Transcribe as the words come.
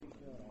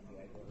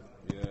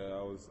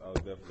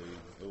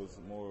it was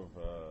more of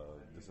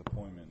a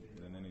disappointment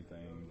than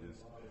anything.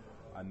 Just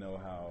I know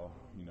how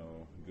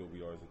good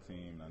we are as a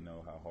team. I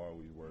know how hard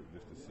we work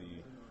just to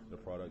see the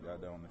product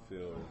out there on the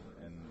field,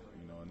 and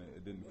and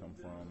it didn't come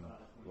from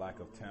lack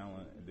of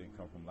talent. It didn't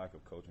come from lack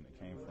of coaching. It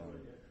came from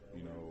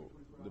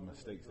the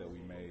mistakes that we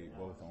made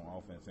both on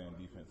offense and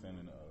defense and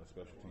in the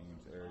special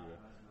teams area,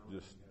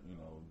 just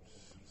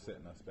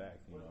setting us back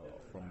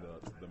from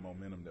the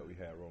momentum that we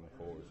had rolling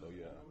forward. So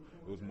yeah,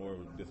 it was more of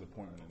a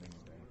disappointment than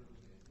anything.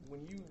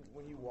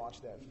 When you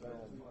watch that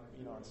film,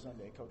 on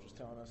Sunday, Coach was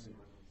telling us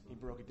he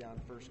broke it down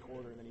first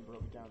quarter and then he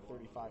broke it down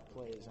 35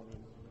 plays. I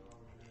mean,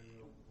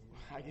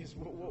 I guess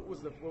what was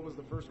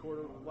the first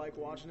quarter like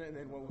watching it, and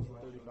then what was the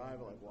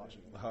 35 like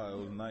watching it? It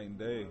was night and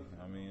day.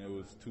 I mean, it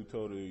was two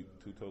totally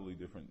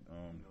different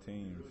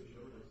teams.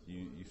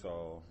 You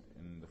saw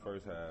in the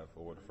first half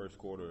or the first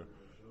quarter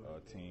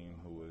team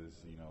who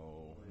was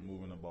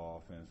moving the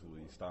ball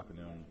offensively, stopping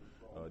them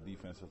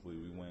defensively.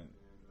 We went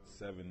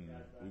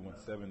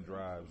seven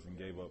drives and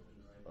gave up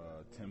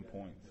 10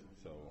 points.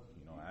 So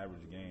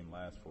average game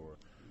lasts for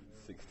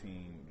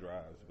 16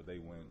 drives, but they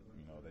went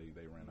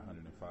they ran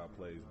 105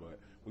 plays, but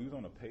we was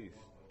on a pace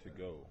to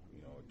go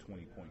a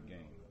 20-point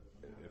game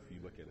if you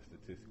look at it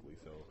statistically.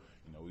 So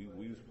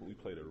we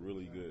played a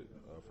really good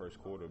first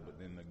quarter, but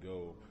then to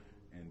go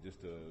and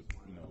just a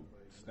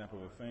snap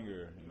of a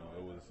finger,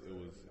 it was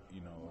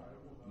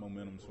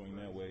momentum swing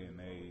that way, and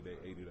they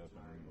ate it up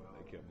and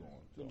they kept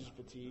going. So just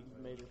fatigue,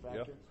 major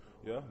factor.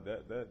 Yeah,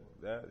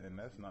 that and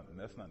that's not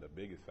the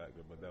biggest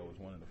factor, but that was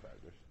one of the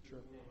factors. Sure.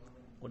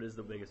 What is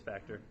the biggest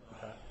factor?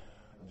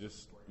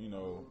 Just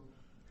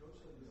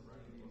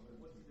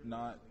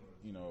not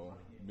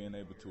being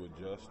able to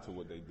adjust to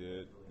what they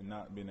did, and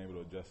not being able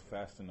to adjust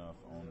fast enough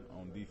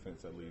on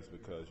defense at least,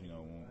 because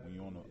when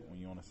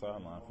you're on the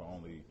sideline for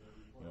only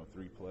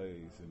 3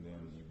 plays and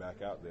then you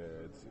back out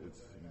there,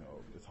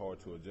 it's hard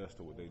to adjust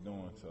to what they're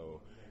doing.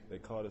 So they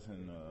caught us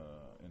in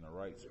the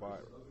right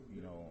spot.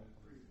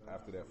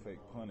 After that fake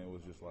punt, it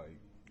was just like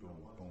boom,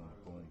 boom,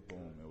 boom,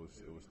 boom. It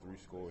was 3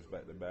 scores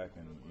back to back,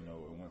 and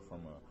it went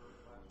from a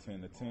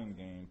 10-10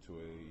 game to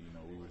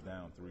we was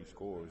down 3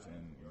 scores,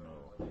 and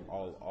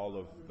all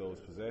of those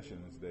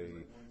possessions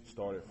they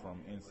started from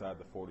inside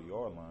the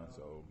 40-yard line.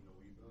 So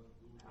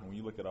when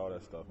you look at all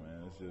that stuff,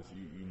 man, it's just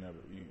you never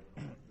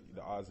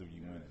the odds of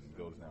you winning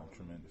goes down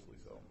tremendously.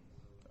 So.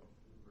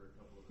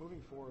 Moving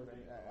forward,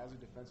 as a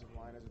defensive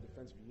line, as a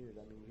defensive unit,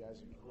 I mean, you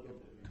guys have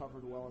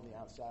covered well on the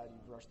outside.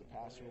 You've rushed the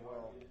passer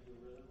well.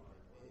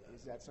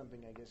 Is that something,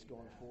 I guess,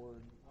 going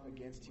forward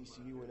against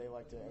TCU, where they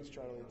like to, as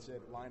Charlie had said,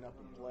 line up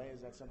and play?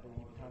 Is that something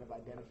you've kind of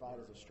identified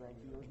as a strength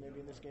of yours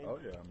maybe in this game? Oh,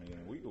 yeah. I mean,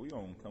 we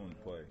gonna come and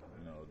play.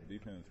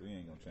 Defense, we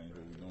ain't going to change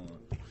what we're doing.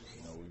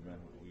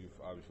 We've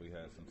obviously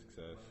had some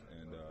success,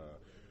 and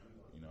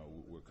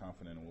we're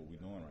confident in what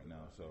we're doing right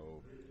now.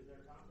 So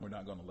we're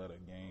not going to let a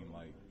game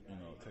like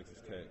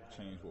Texas Tech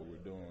change what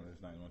we're doing.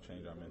 It's not going to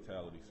change our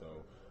mentality.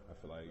 So I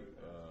feel like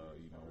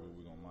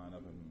we're going to line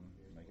up and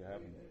make it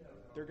happen.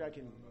 Their guy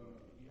can,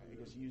 I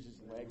guess, use his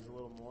legs a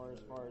little more as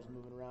far as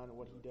moving around and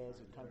what he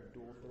does. It's kind of a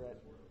dual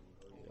threat.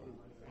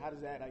 How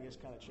does that, I guess,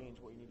 kind of change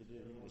what you need to do?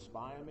 Do you need to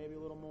spy him maybe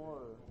a little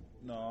more? Or?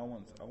 No,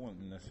 I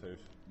wouldn't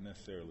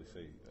necessarily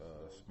say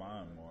spy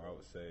him more. I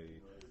would say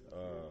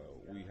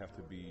we have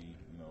to be,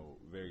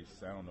 very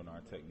sound on our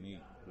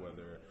technique,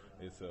 whether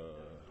it's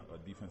a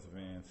defensive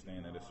end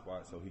staying at his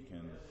spot so he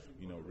can,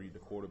 read the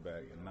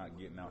quarterback and not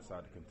getting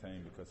outside the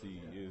contain, because he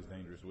is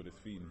dangerous with his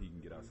feet and he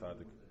can get outside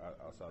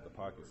the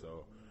pocket.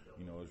 So,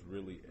 it's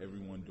really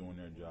everyone doing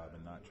their job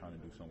and not trying to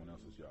do someone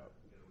else's job.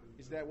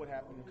 Is that what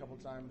happened a couple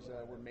times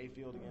where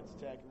Mayfield against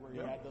Tech, where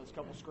you had those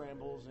couple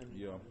scrambles? And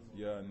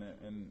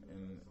and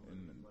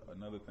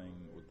another thing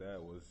with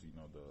that was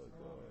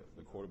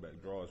the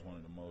quarterback draw is one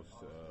of the most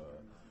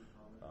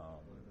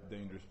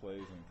dangerous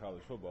plays in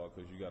college football,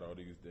 because you got all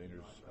these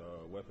dangerous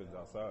weapons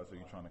outside, so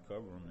you're trying to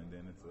cover them, and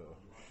then it's a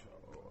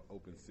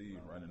open sea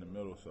right in the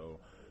middle. So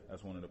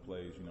that's one of the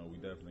plays we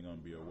definitely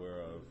going to be aware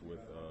of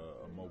with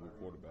a mobile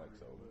quarterback.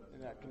 So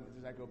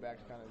does that go back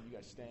to kind of you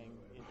guys staying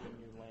in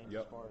your lane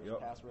as far as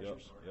pass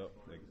rushers? Yep.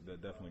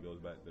 That definitely goes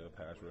back to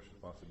pass rush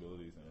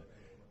responsibilities and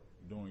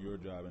doing your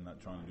job and not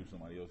trying to do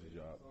somebody else's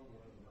job.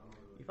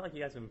 You feel like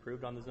you guys have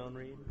improved on the zone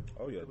read?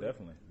 Oh yeah,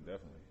 definitely.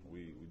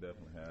 We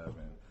definitely have,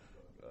 and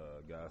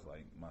guys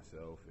like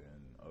myself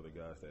and other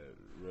guys that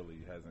really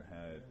hasn't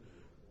had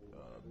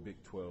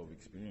Big 12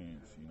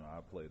 experience. I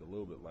played a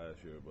little bit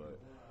last year, but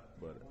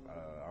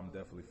I'm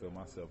definitely feel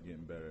myself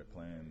getting better at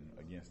playing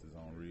against the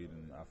zone read,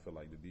 and I feel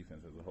like the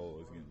defense as a whole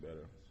is getting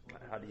better.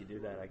 How do you do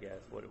that, I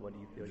guess? What do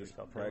you feel just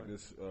yourself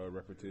practice,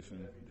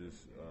 repetition,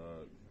 just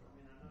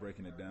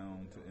breaking it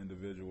down to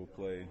individual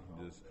play,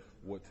 just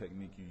what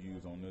technique you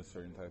use on this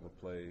certain type of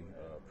play,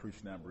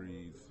 pre-snap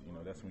reads.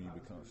 That's when you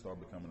start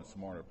becoming a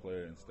smarter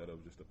player instead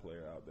of just a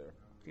player out there.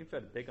 Teams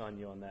tried to pick on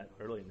you on that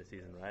early in the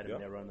season, right? I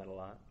mean, they run that a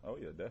lot. Oh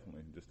yeah,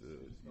 definitely.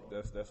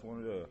 That's one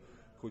of the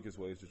quickest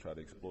ways to try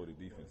to exploit a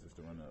defense is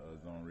to run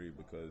a zone read,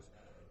 because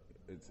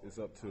it's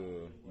up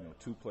to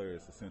 2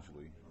 players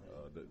essentially,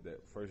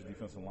 that first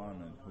defensive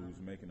lineman who's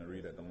making the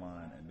read at the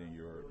line, and then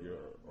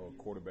your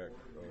quarterback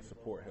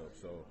support help.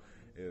 So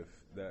if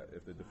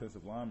the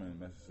defensive lineman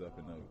messes up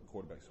and the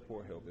quarterback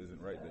support help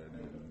isn't right there,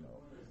 then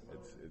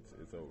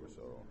it's over.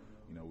 So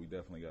we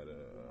definitely got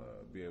to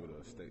be able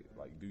to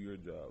do your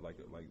job, like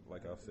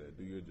I said,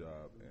 do your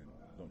job and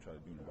don't try to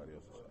do nobody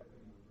else's job.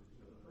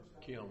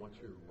 Keon, what's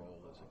your role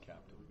as a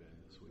captain been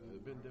this week? Has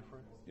it been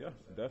different? Yeah,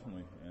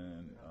 definitely,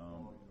 and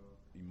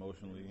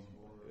emotionally,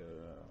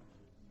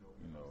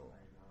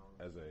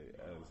 as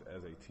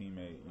a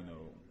teammate,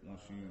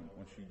 once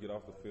you get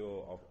off the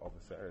field off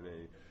a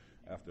Saturday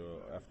after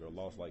a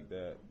loss like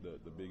that,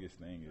 the biggest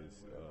thing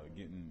is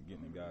getting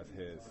in guys'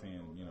 heads,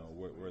 seeing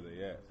where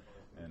they at,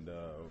 and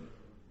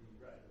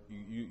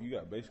you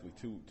got basically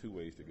two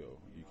ways to go.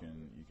 You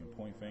can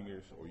point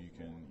fingers, or you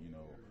can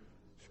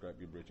scrap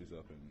your britches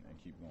up and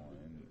keep going,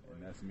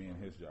 and that's me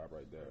and his job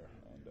right there.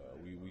 And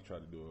we try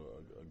to do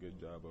a good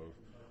job of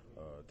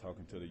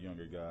talking to the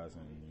younger guys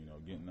and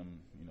getting them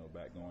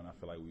back going. I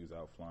feel like we was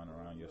out flying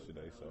around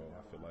yesterday, so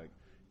I feel like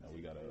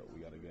we got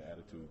a good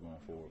attitude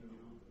going forward.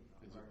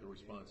 The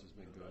response has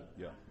been good.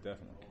 Yeah,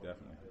 definitely,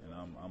 and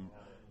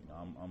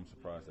I'm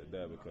surprised at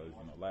that because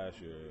last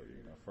year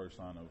first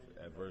sign of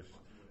adverse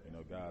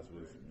guys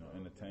was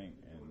in the tank,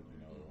 and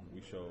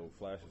we showed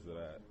flashes of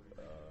that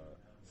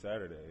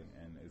Saturday,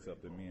 and it's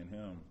up to me and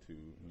him to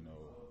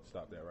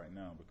stop that right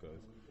now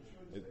because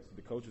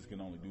the coaches can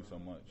only do so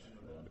much.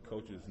 The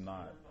coaches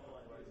not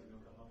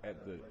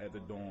at the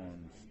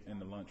dorms, in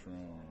the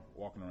lunchroom,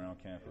 walking around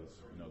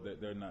campus.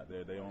 They're not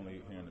there. They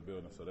only here in the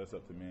building. So that's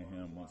up to me and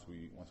him once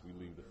we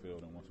leave the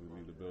field and once we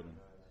leave the building.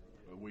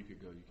 A week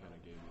ago, you kind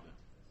of gave me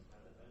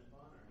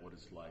what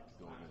it's like to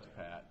go against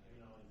Pat.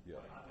 Yeah.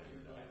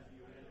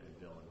 And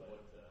Dylan.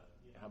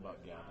 How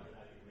about Gavin?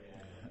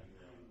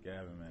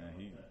 Gavin, man,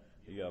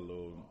 he got a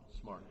little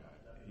smart guy.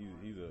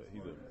 He's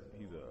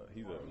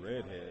a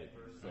redhead,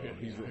 so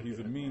he's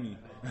a meanie.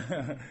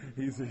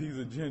 he's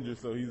a ginger,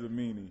 so he's a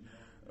meanie.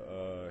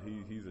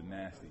 He's a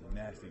nasty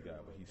guy,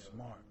 but he's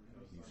smart.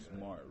 He's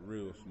smart,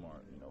 real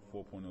smart.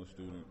 4.0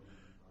 student,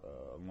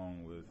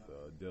 along with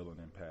Dylan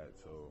and Pat.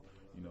 So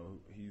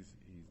he's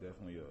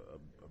definitely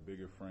a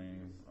bigger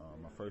frame.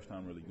 My first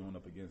time really going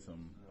up against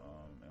him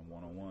in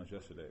one-on-ones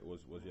yesterday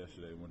was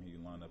yesterday when he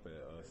lined up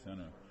at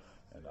center.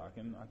 And I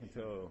can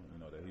tell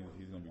that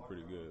he's going to be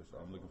pretty good. So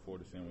I'm looking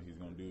forward to seeing what he's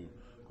going to do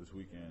this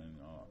weekend.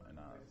 And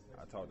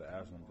I talked to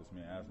Aslam. This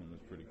man Aslam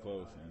is pretty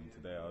close. And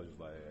today I was just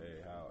like,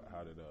 hey,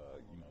 how did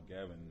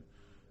Gavin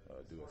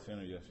do a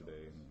center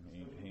yesterday?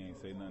 And he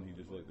ain't say nothing. He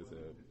just looked and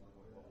said.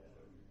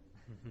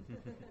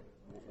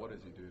 What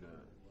does he do to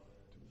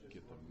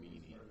get the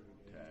meanie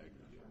tag?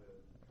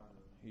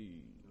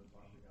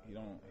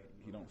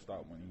 He don't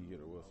stop when he hit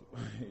a whistle.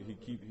 he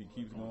keeps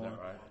going.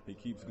 Right? He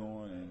keeps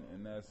going,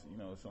 and that's you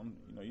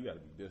got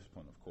to be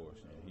disciplined, of course.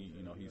 And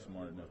he's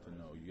smart enough to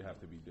know you have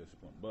to be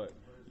disciplined, but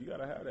you got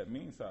to have that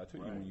mean side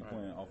too. When you're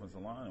playing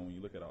offensive line, and when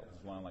you look at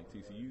offensive line like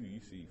TCU, you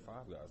see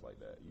 5 guys like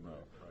that.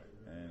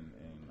 And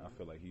I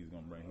feel like he's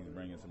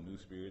bringing some new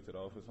spirit to the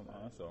offensive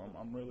line. So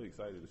I'm really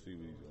excited to see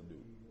what he's gonna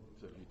do.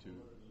 So you two.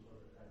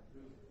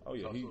 Oh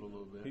yeah, a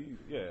little bit.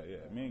 Yeah.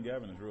 Me and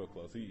Gavin is real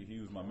close. He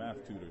was my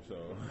math tutor, so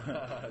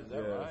is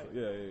that right?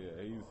 Yeah.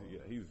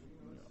 He's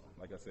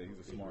like I said, he's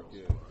a smart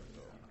kid. So.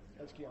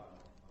 That's Keon.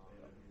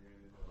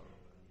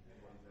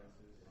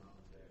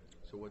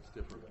 So what's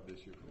different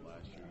this year from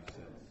last year? You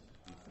said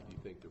you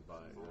think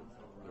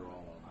they're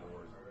all on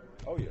board.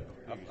 Oh yeah,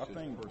 I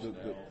think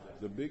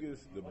the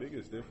biggest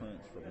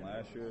difference from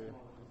last year,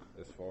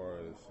 as far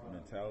as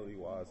mentality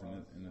wise,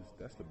 and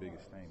that's the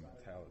biggest thing,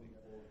 mentality.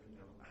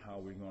 How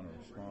we're going to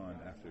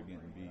respond after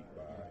getting beat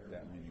by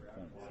that many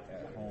points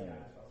at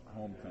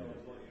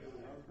homecoming,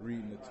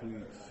 reading the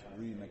tweets,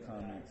 reading the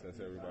comments. That's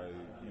everybody.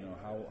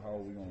 How are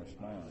we going to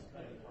respond?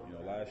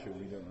 Last year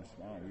we didn't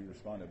respond. We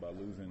responded by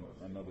losing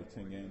another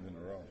 10 games in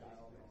a row.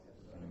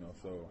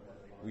 So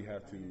we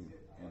have to,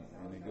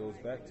 and it goes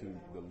back to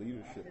the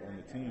leadership on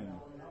the team.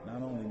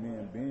 Not only me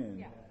and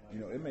Ben.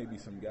 It may be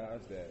some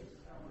guys that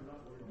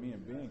me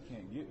and Ben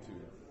can't get to.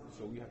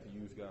 So we have to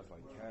use guys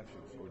like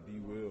Cassius or D.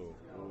 Will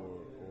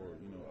or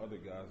other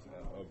guys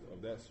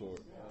of that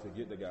sort to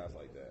get the guys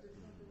like that,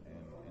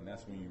 and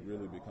that's when you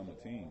really become a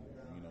team.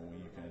 When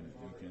you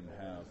can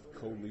have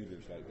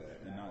co-leaders like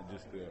that, and not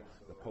just the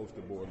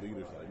poster board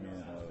leaders like me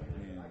and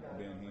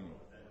Ben Heaney.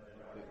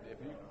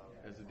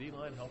 Has the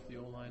D-line helped the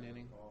O-line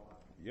inning?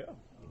 Yeah,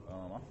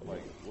 I feel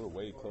like we're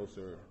way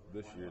closer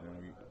this year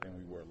than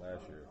we were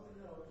last year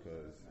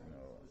because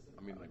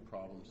like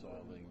problem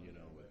solving,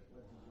 with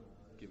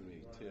giving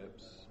me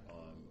tips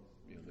on,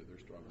 that they're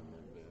struggling a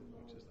little bit,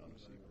 which is not a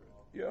secret.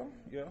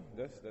 Yeah,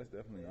 that's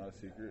definitely not a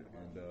secret,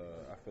 and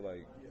I feel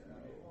like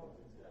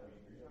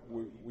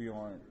we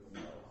aren't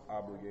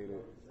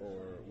obligated,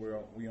 or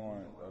we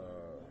aren't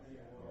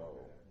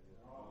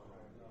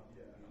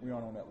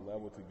on that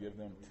level to give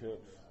them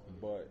tips,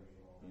 but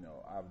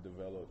I've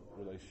developed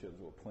relationships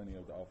with plenty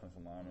of the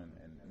offensive linemen,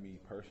 and me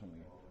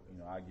personally,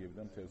 I give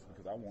them tips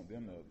because I want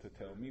them to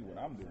tell me what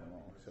I'm doing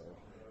wrong. So,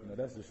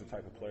 that's just the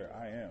type of player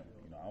I am.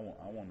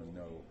 I want to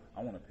know,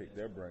 I want to pick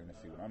their brain to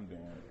see what I'm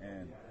doing,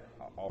 and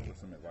I offer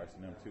some advice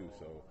to them too.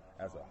 So,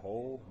 as a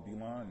whole,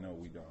 D-line, no,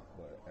 we don't.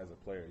 But as a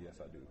player,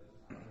 yes, I do.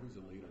 Who's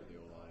the leader of the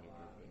O-line in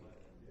your opinion?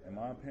 In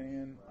my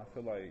opinion, I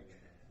feel like,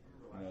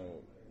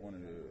 one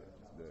of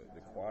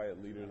the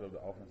quiet leaders of the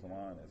offensive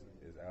line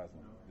is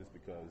Aslan, just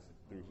because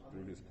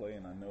through his play,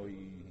 and I know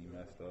he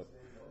messed up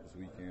this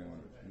weekend,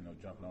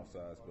 jumping off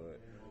sides, but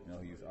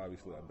he's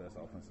obviously our best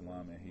offensive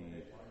lineman. He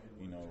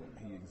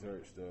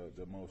exerts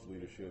the most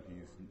leadership.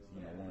 He's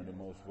one of the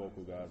most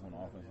vocal guys on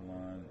the offensive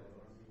line,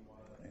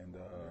 and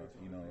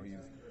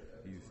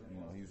he's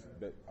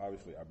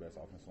obviously our best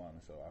offensive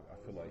lineman. So I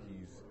feel like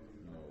he's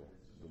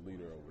the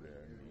leader over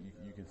there.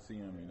 You can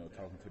see him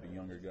talking to the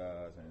younger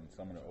guys and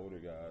some of the older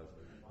guys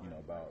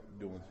about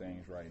doing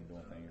things right and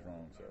doing things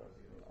wrong. So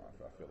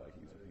I feel like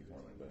he's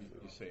one of the best.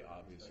 You say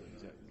obviously,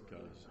 is that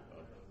because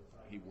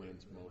he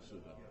wins most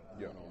of the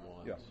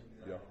one-on-ones?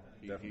 Yeah,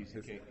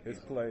 definitely.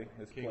 His play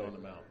on the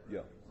mound.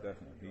 Yeah,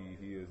 definitely.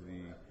 He is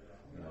the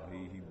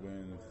he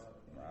wins.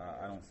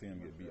 I don't see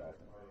him get beat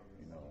often.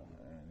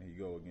 And he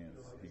go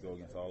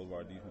against all of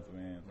our defensive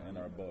ends and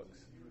our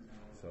bucks.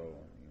 So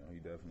he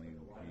definitely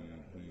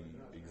he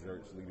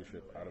exerts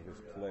leadership out of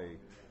his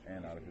play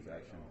and out of his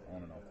action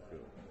on and off the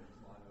field.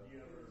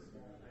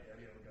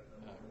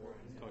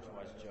 Coach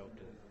West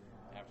joked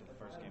after the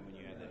first game when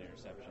you had that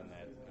interception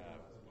that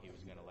he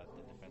was going to let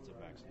the defensive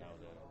backs know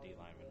the D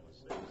lineman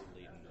was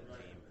leading the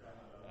team.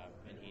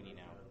 And Heaney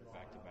now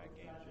back-to-back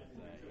games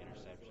with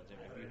interceptions.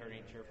 Have you heard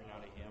any chirping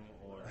out of him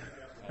or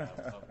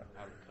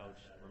out of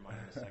Coach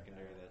reminding the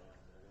secondary that,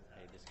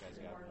 hey, this guy's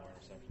got more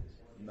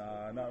interceptions?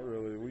 Nah, not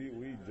really.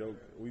 We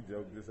joke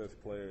just as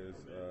players,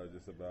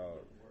 just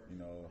about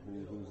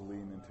who's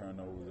leading in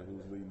turnovers and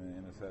who's leading in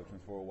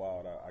interceptions. For a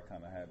while, I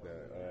kind of had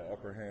that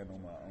upper hand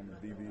on the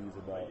DBs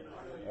about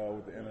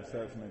with the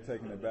interception and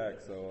taking it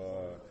back.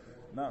 So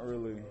not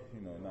really,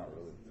 not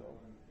really. So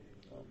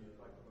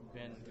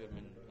Ben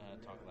Goodman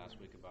talked last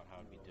week about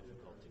how it'd be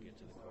difficult to get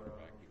to the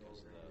quarterback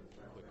because of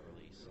the quick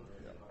release, and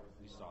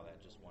we saw that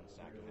just one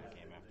sack in that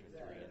game after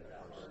 3 in the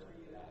first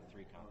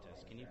 3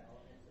 contests. Can you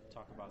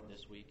talk about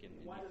this week, and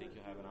you think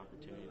you'll have an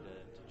opportunity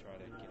to try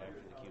to get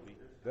after the QB?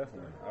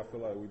 Definitely. I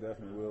feel like we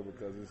definitely will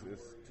because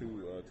it's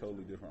two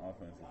totally different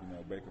offenses.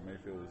 Baker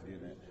Mayfield was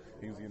getting it.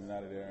 He was getting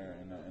out of there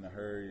in a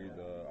hurry.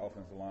 The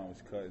offensive line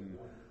was cutting.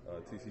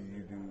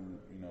 TCU do,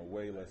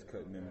 way less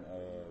cutting than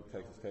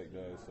Texas Tech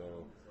does.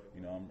 So,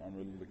 I'm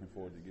really looking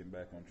forward to getting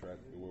back on track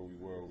to where we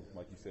were.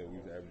 Like you said, we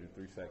was averaging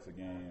 3 sacks a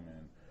game,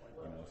 and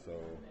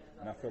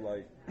and I feel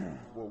like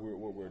what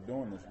we're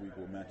doing this week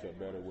will match up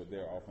better with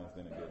their offense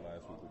than it did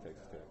last week with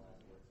Texas Tech.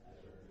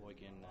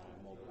 Boykin,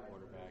 mobile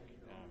quarterback.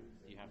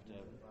 Do you have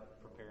to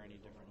prepare any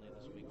differently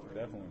this week?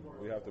 Definitely,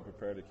 we have to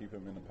prepare to keep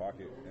him in the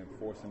pocket and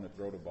force him to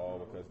throw the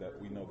ball because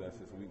we know that's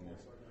his weakness.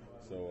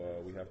 So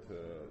we have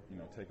to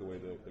take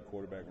away the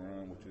quarterback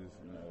run, which is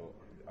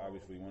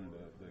obviously one of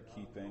the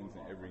key things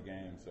in every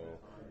game. So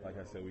like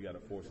I said, we got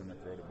to force him to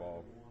throw the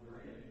ball.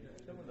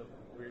 Some of the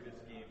weirdest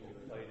games you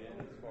played in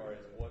as far as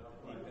what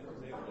the defense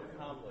was able to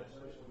accomplish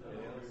on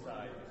the other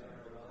side,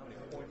 how many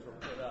points were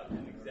put up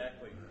and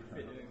exactly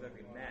didn't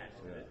exactly match.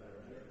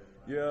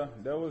 Yeah,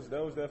 that was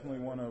definitely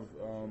one of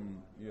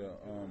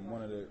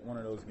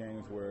those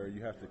games where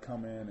you have to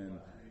come in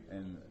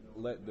and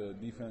let the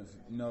defense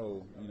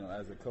know,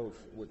 as a coach,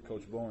 what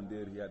Coach Bowen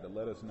did, he had to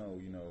let us know,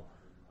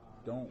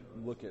 don't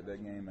look at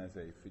that game as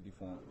a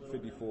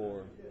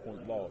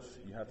 54-point loss.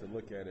 You have to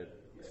look at it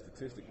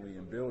statistically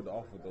and build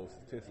off of those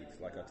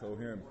statistics. Like I told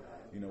him,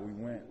 we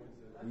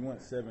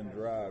went 7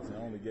 drives and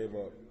only gave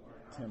up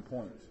 10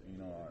 points.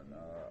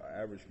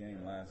 Our average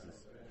game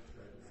lasts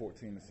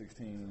 14 to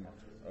 16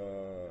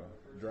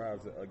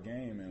 drives a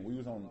game, and we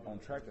was on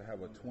track to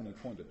have a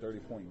 20-point to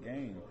 30-point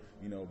game.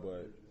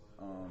 But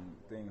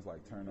things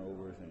like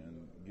turnovers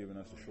and giving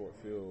us a short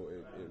field,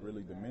 it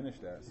really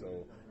diminished that.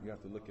 So you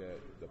have to look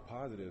at the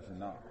positives and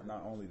not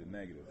only the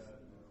negatives.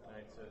 All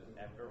right, so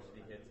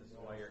adversity hits. This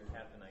is why you're a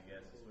captain, I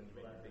guess. Is when you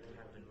make big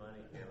captain money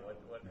here.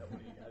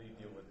 How do you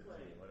deal with the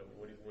team? What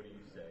do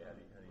you say? How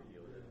do you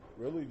deal with it?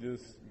 Really,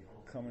 just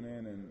coming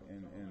in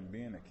and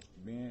being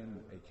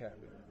a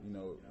captain.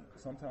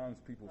 Sometimes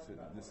people should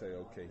just say,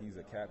 okay, he's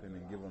a captain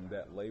and give him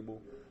that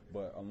label.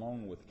 But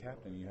along with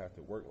captain, you have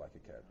to work like a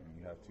captain.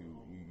 You have to,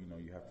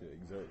 you have to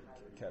exert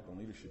captain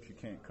leadership. You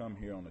can't come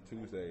here on a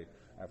Tuesday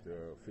after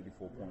a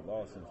 54-point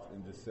loss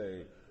and just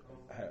say,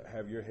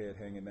 have your head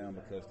hanging down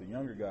because the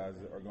younger guys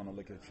are going to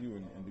look at you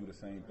and do the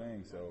same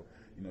thing. So,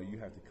 you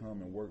have to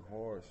come and work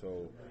hard.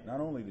 So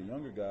not only the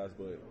younger guys,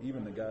 but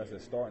even the guys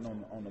that's starting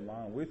on the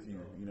line with you,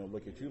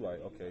 look at you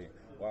like, okay,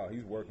 wow,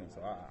 he's working,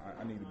 so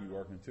I need to be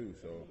working too.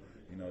 So,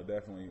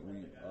 definitely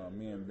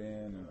me and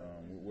Ben,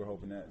 we're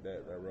hoping that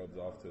rubs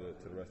off to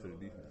the rest of the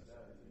defense.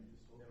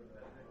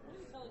 What do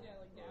you tell a guy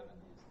like Gavin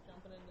who's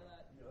jumping into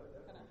that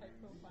kind of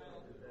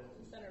high-profile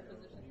center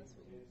position this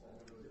week?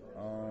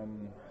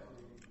 I'm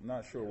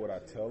not sure what I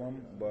tell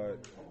him,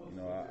 but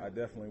I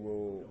definitely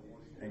will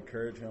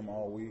encourage him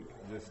all week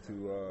just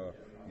to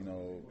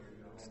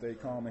stay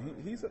calm. And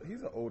he's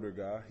an older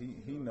guy.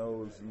 He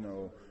knows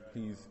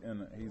he's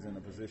in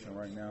a position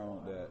right now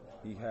that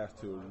he has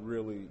to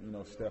really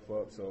step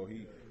up. So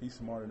he's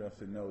smart enough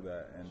to know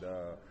that. And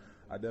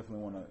I definitely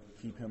want to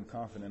keep him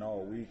confident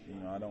all week.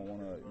 I don't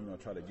want to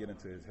try to get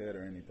into his head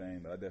or anything,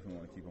 but I definitely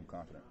want to keep him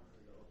confident.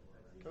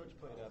 Coach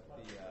played up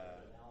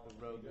the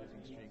road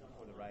losing streak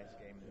before the Rice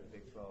game and the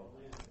Big 12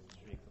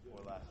 streak before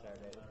last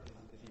Saturday.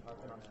 Is he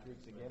harping on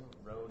streaks again,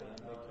 road and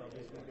Big 12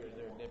 this week, or is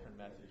there a different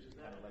message, just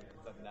kind of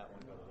letting that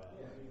one go to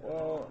rest?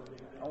 Well,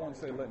 I wouldn't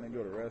say letting it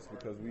go to rest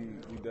because we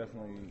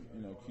definitely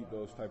keep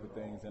those type of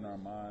things in our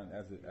mind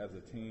as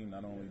a team.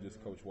 Not only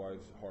just Coach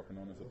Weiss harping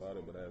on us about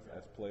it, but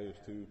as players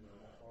too.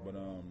 But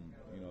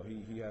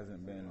he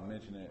hasn't been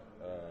mentioning it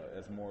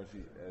as more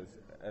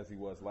as he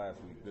was last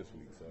week, this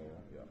week. So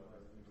yeah.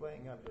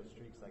 Playing up those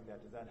streaks like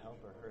that, does that help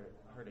or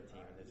hurt a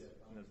team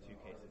in those two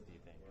cases, do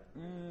you think?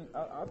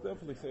 I'll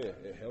definitely say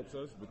it helps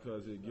us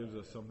because it gives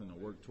us something to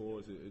work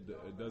towards.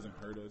 It doesn't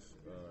hurt us.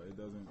 It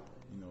doesn't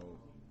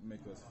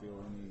make us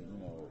feel any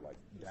like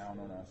down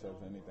on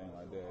ourselves or anything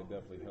like that. It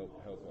definitely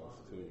help us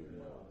to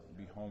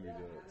be hungry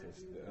to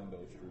end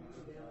those streaks.